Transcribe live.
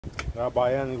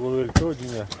Trabalhando, engoliu ele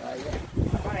todinho. É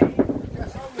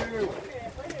só o meu.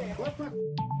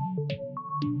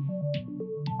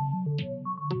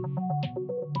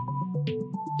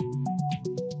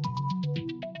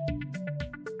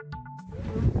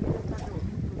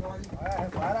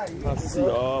 A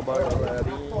Cioba,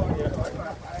 galerinha.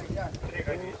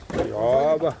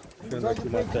 Cioba, puxando aqui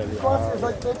o material.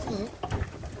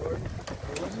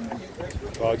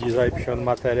 Ó, diz aí puxando o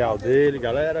material dele,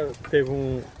 galera. Teve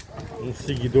um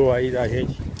seguidor aí da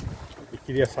gente que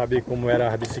queria saber como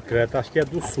era a bicicleta. Acho que é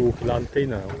do sul, que lá não tem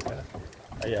não.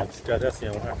 Aí a bicicleta é assim,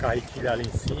 é uma carretilha ali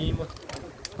em cima.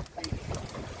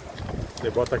 Você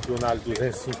bota aqui o nalho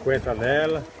 250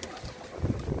 nela.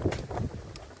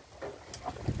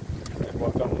 Você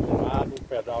bota um do lado, um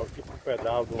pedal, tipo um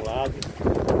pedal do lado.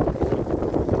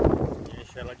 E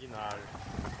enche ela de nalho.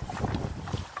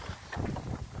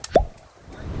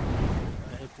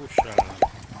 Vem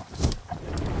puxando.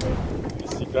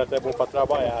 Bicicleta é bom para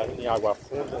trabalhar em água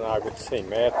funda, na água de 100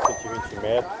 metros, 120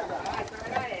 metros.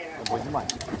 É bom demais.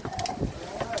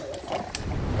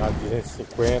 Na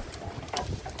 250.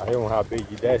 Aí um rabeio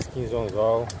de 10, 15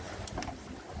 anzol.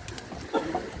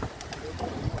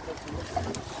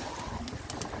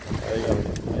 Aí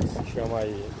galera, se chama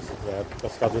aí, o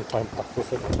pescador não faz muita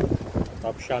força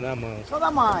pra puxar na mão. Só da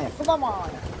manha, só da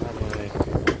manha. Na mãe.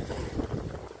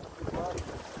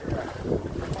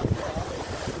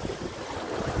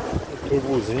 Um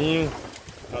tubozinho.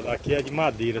 A daqui é de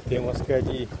madeira, tem umas que é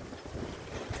de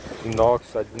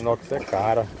inox. A de inox é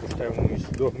cara, custa uns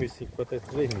 2.050 a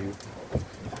 3.000.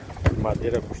 De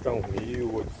madeira custa uns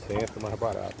 1.800, mais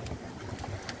barato.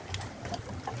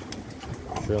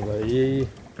 Puxando aí.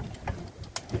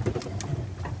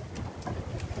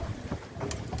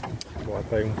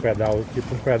 Bota aí um pedal,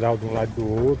 tipo um pedal de um lado e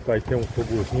do outro. Aí tem um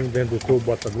tubozinho, dentro do tubo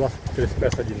bota 3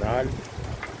 peças de nalho.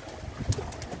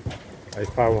 Aí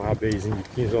faz um rabeizinho de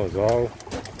 15 anzol.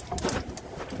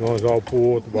 De um anzol pro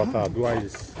outro bota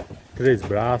 3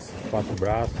 braços, 4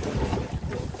 braços.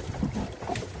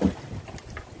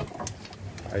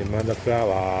 Aí manda pra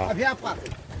lá. Vai ver a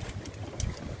pata.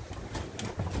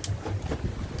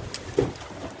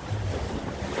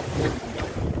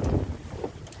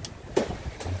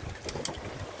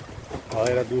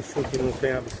 Galera do sul que não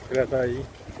tem a bicicleta aí,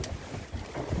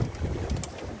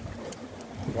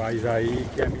 faz aí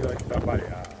que é melhor de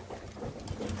trabalhar.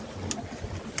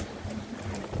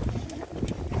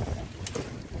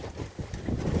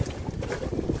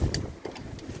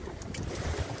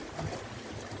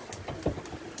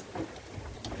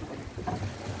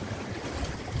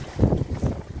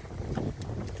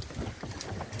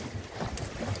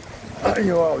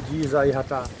 Aí o Aldiz aí já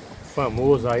tá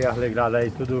famoso aí, as legradas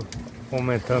aí tudo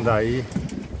comentando aí.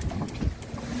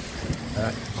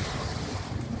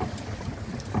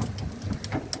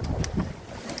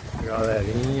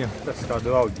 Galerinha,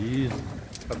 pescador Aldiz,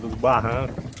 pescador do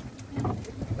barranco,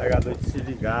 pegador de se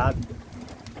ligado.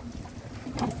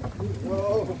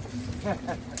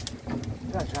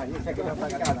 Já, isso aqui não vai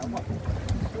pegar não, mano.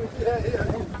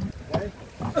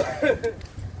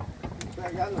 Não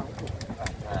pegar não, pô.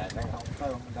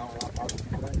 Vamos dar uma pausa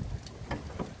grande.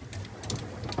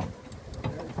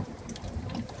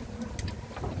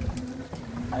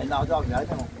 Aí na hora da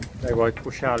viagem, não. Negócio de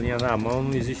puxar a linha na mão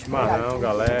não existe mais não,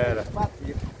 galera.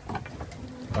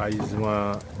 Faz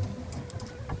uma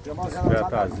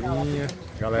bicicletazinha,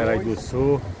 galera aí do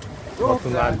sul, bota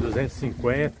o nalho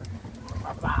 250,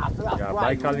 já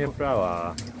vai com a linha pra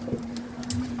lá.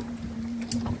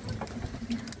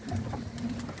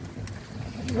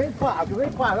 Vem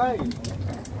paga aí.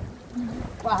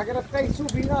 Parga fica aí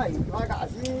subindo aí,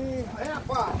 devagarzinho. Vai a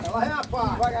parga, vai a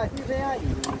parga. Devagarzinho vem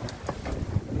aí.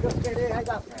 Deus querer vai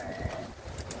dar certo.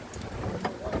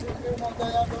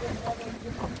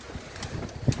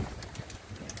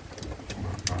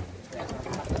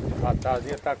 A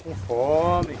Tazinha tá com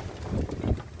fome.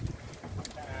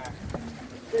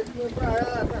 Desceu pra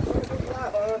ela, tá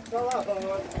só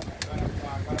lavando.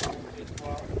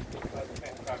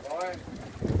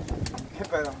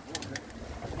 Espera.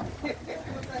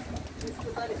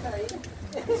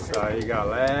 Isso aí,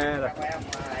 galera.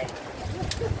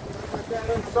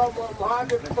 Só mamar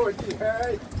depois de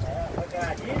rei.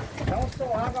 Não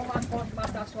sou água, mas pode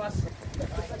matar sua sede.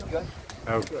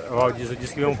 O Aldiz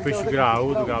disse que é um peixe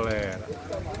graúdo, galera.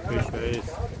 Peixe é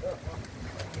esse?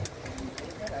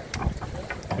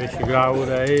 Peixe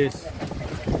graúdo é esse?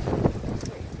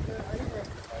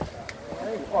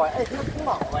 Olha, esse é o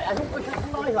pulão, olha. A gente puxa o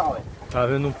pulão já, olha. Tá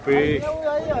vendo um peixe?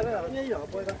 Aí, ó,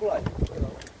 põe na colagem.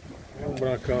 Tem um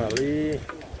brancão ali.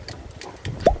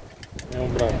 Tem um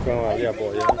brancão ali, a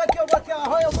boia. Eu bati a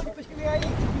arroia, eu vou de pesquinha aí,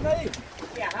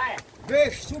 Que arraia?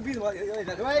 peixe subindo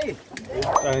aí.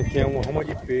 A gente tem uma roma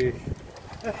de peixe.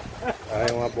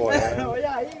 Aí uma boiada.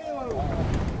 Olha aí, meu irmão.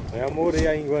 É a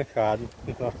moreia aí enganchado.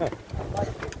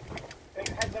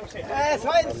 É,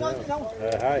 só ele, só ele não.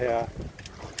 É, já.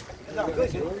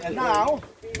 Não.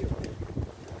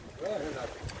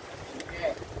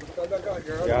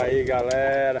 E aí,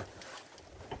 galera?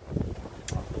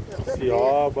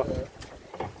 Cioba.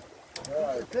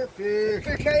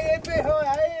 Fica aí, perrou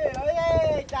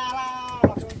aí. Eita lá.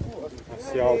 Uma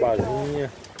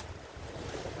ciobazinha.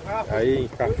 Aí,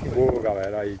 encaixou,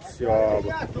 galera. Aí, de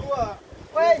cioba.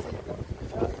 Oi.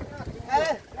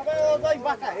 É, dois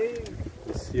embarca aí.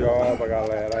 De cioba,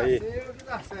 galera. Aí.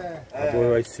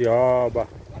 Boa aí, cioba.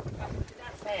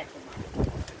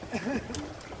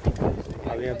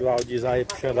 A linha do Aldiz aí,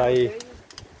 puxando aí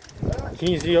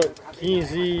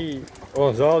 15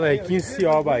 anzol, né? E 15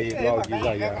 cioba aí do Aldiz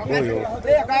aí, ó. Boiou.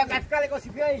 Vai ficar legal esse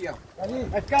vídeo aí, ó.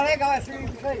 Vai ficar legal esse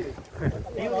vídeo aí.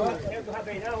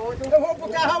 Eu vou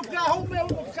botar o carro meu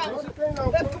no carro.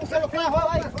 Deve que você não quer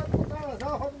rolar aí.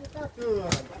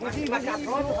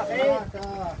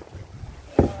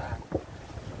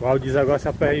 O Aldiz agora se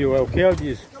aperreou. É o que,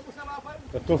 Aldiz?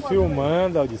 Eu tô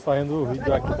filmando, Aldiz, fazendo o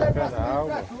vídeo aqui pro canal.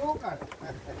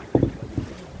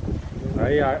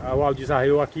 Aí o Aldiz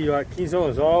arreou aqui, ó, 15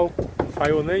 anzol, não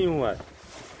falhou nenhum, ó.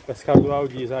 Pescador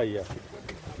Aldiz aí, ó. Se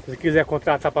você quiser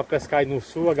contratar para pescar aí no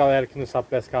sul, a galera que não sabe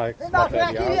pescar esse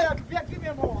material. Vem aqui,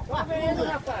 meu irmão. Tá vendo,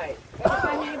 rapaz?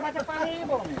 Bota pra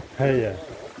riba, Aí, ó.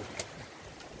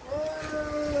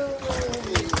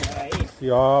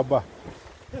 Cioba.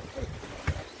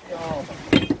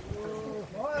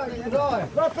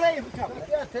 Olha pra aí, cara.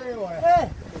 Aqui é teu, é.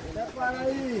 Separa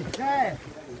aí. É.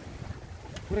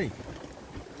 Por aí.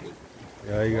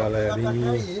 E aí,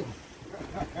 galerinha.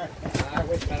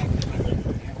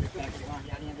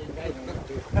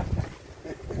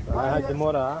 Vai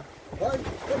demorar. Vai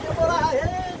demorar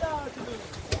ainda.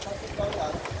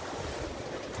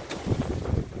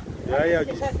 E aí,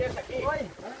 Aldiz? Oi.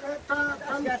 Tá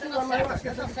no cima, mas eu acho que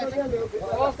essa seta é meu.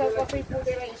 Gosta da pintura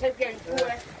dele aí, sempre que é tu,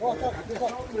 é? Corta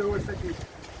o meu, esse aqui.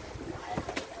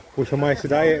 Puxa mais esse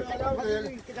daí. É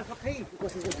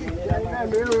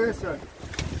meu esse, ó.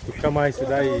 Puxa mais esse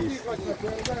daí.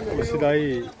 Esse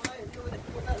daí.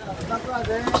 Tá pra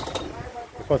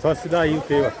dentro. Só esse daí o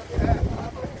teu, ó.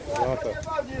 Pronto, ó.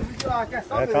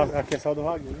 Tá, Aqui é só do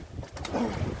vaguinho.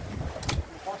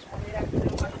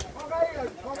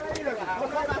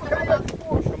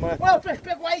 Puxa mais. Olha, o peixe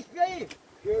pegou aí, aí.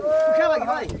 Puxa lá,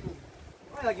 vai.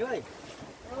 Vai, aqui, vai.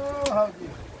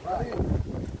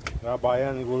 A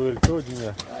baiana engoliu ele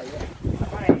todinho,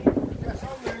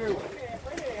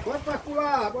 Bota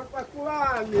pra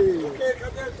pular, meu.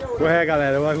 Pois é,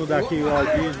 galera, eu vou ajudar aqui o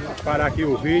Aldiz, parar aqui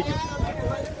o vídeo.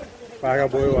 Paga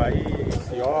boiô aí,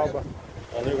 cioba.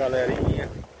 Valeu, galerinha.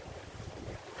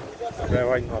 Se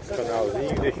inscreve aí no nosso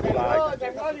canalzinho, deixa o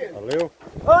like. Valeu?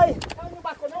 Oi. Não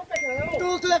bacou não, pega não.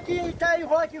 Tudo aqui, tá,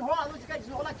 enrola aqui, enrola. Não quer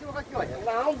desenrolar aqui, olha.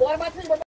 Não, bora, bate